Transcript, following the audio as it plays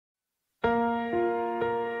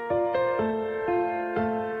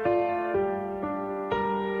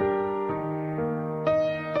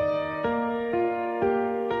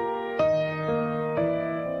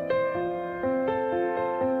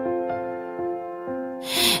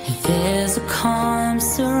There's a calm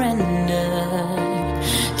surrender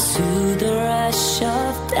to the rush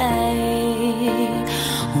of day,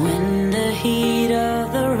 when the heat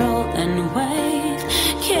of the rolling wave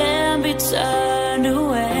can be turned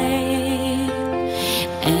away.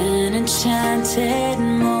 An enchanted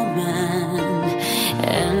moment,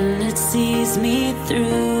 and it sees me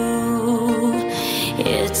through.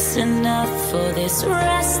 It's enough for this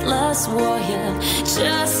restless warrior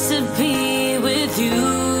just to be with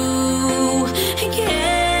you.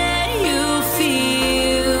 Can you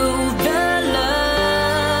feel the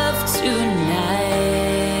love tonight?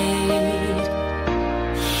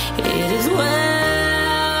 It is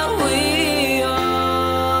where we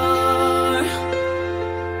are.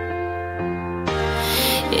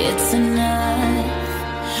 It's enough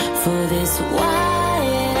for this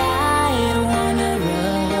wide-eyed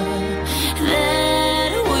wanderer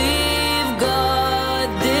that we've got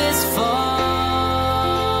this far.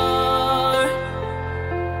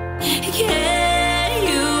 Can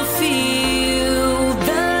you feel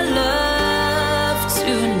the love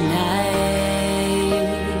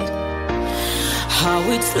tonight? How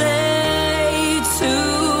it's laid to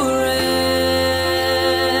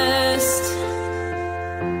rest.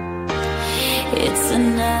 It's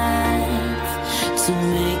enough to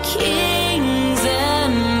make kings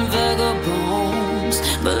and vagabonds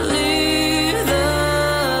believe the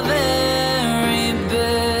very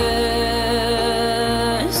best.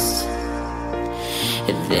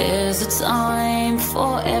 There's a time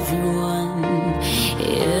for everyone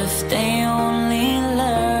if they only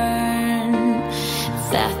learn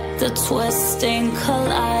that the twisting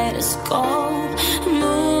kaleidoscope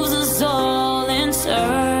moves us all in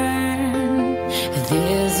turn.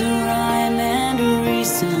 There's a rhyme and a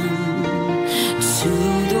reason to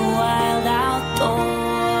the wild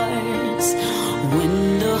outdoors, when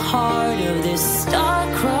the heart of this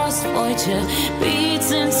star-crossed voyager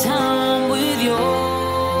beats in time with yours.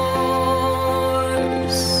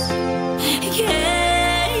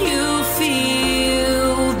 Can you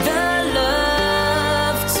feel the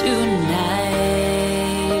love tonight?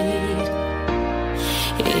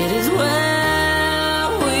 It is where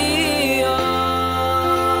we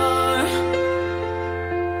are.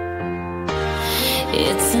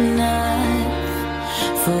 It's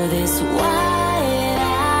enough for this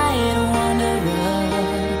wide-eyed wanderer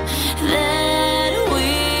that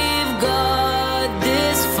we've got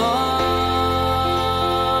this far.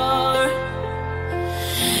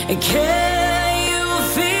 Can you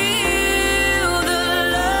feel the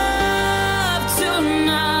love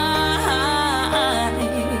tonight?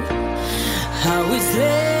 How it's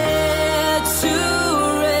there to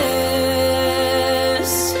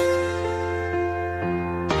rest.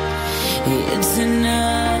 It's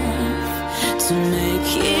enough to make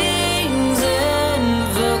kings and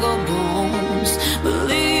vagabonds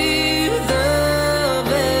believe the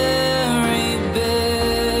very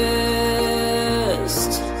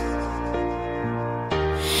best.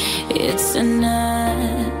 It's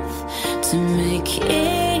enough to make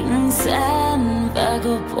kings and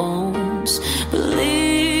vagabonds believe